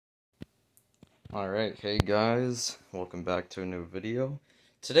Alright, hey guys, welcome back to a new video.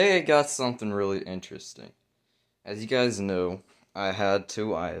 Today I got something really interesting. As you guys know, I had two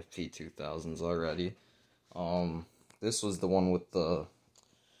IFP-2000s already. This was the one with the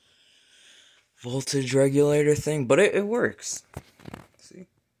voltage regulator thing, but it works. See?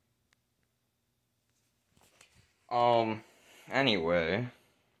 Anyway,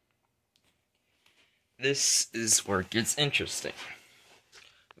 this is where it gets interesting.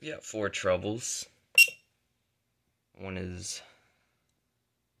 We got four trebles. One is,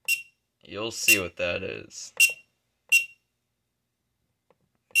 you'll see what that is.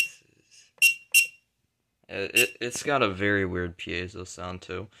 It's got a very weird piezo sound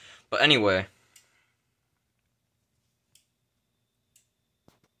too. But anyway,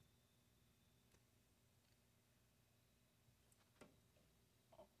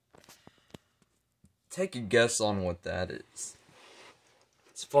 take a guess on what that is.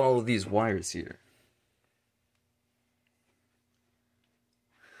 Let's follow these wires here.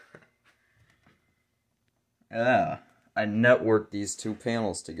 Yeah, I networked these two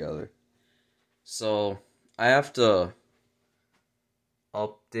panels together. So, I have to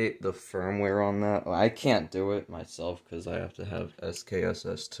update the firmware on that. Well, I can't do it myself because I have to have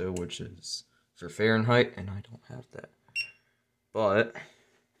SKSS2, which is for Fahrenheit, and I don't have that. But,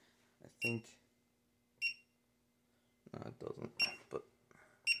 I think... no, it doesn't, but...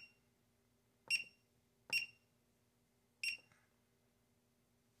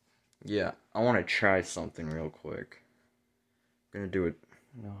 yeah, I want to try something real quick. I'm gonna do it...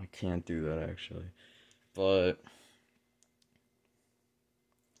 no, I can't do that, actually. But...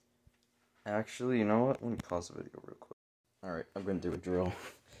 actually, you know what? Let me pause the video real quick. Alright, I'm gonna do a drill.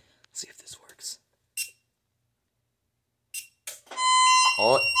 Let's see if this works.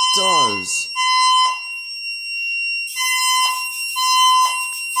 Oh, it does!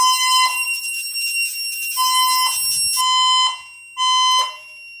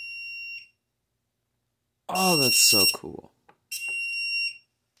 Oh, that's so cool.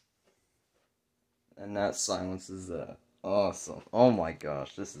 And that silences that. Awesome. Oh my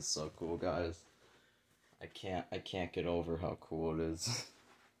gosh, this is so cool, guys. I can't get over how cool it is.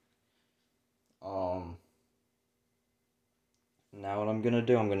 Now what I'm gonna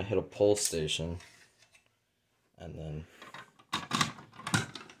do, I'm gonna hit a pull station. And then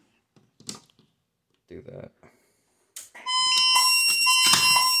do that.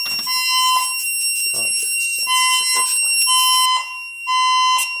 God, this sounds terrible.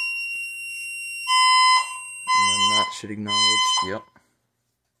 And then that should acknowledge, yep.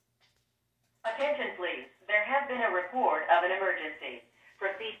 Attention please, there has been a report of an emergency.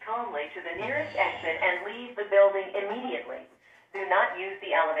 Proceed calmly to the nearest exit and leave the building immediately. Do not use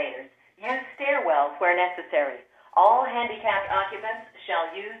the elevators. Use stairwells where necessary. All handicapped occupants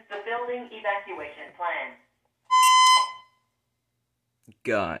shall use the building evacuation plan.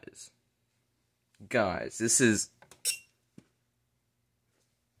 Guys, this is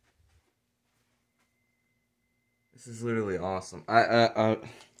literally awesome. I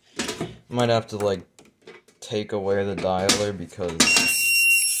might have to like take away the dialer because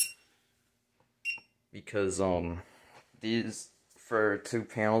these, for two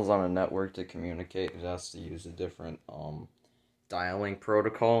panels on a network to communicate, it has to use a different dialing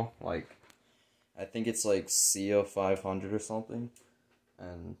protocol. Like, I think it's like CIA 500 or something,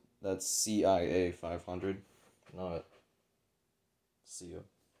 and that's CIA 500, not CIA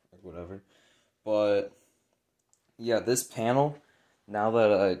or whatever. But yeah, this panel, now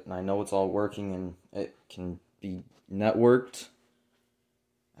that I know it's all working and it can be networked,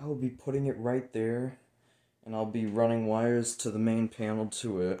 I will be putting it right there, and I'll be running wires to the main panel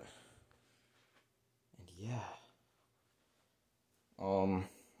to it. And yeah.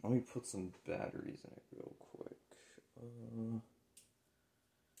 Let me put some batteries in it real quick.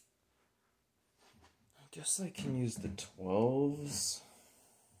 I guess I can use the 12s.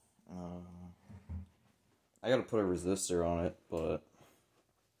 I gotta put a resistor on it, but...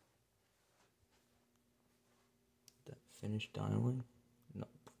 did that finish dialing? Nope.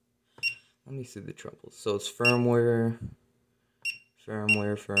 Let me see the troubles. So it's firmware.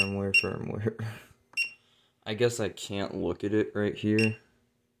 I guess I can't look at it right here.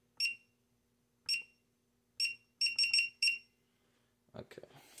 Okay.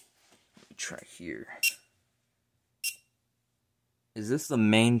 Let me try here. Is this the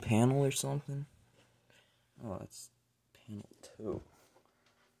main panel or something? Oh, that's panel 2.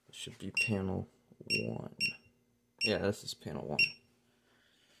 This should be panel 1. Yeah, this is panel 1.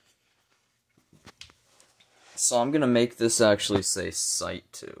 So I'm gonna make this actually say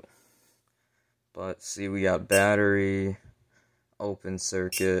Site 2. But see, we got battery, open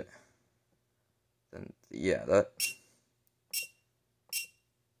circuit, then yeah, that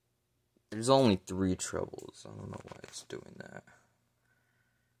there's only 3 trebles. I don't know why it's doing that.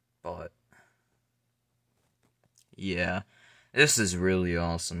 But yeah, this is really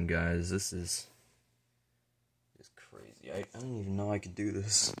awesome, guys. This is crazy. I didn't even know I could do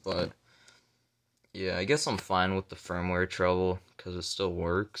this, but yeah, I guess I'm fine with the firmware treble because it still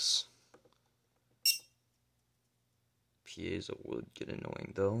works. Piezo would get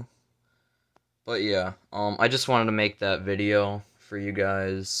annoying though. But yeah, I just wanted to make that video for you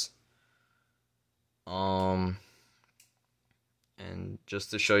guys. And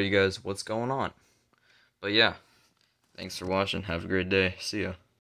just to show you guys what's going on. But yeah, thanks for watching. Have a great day. See ya.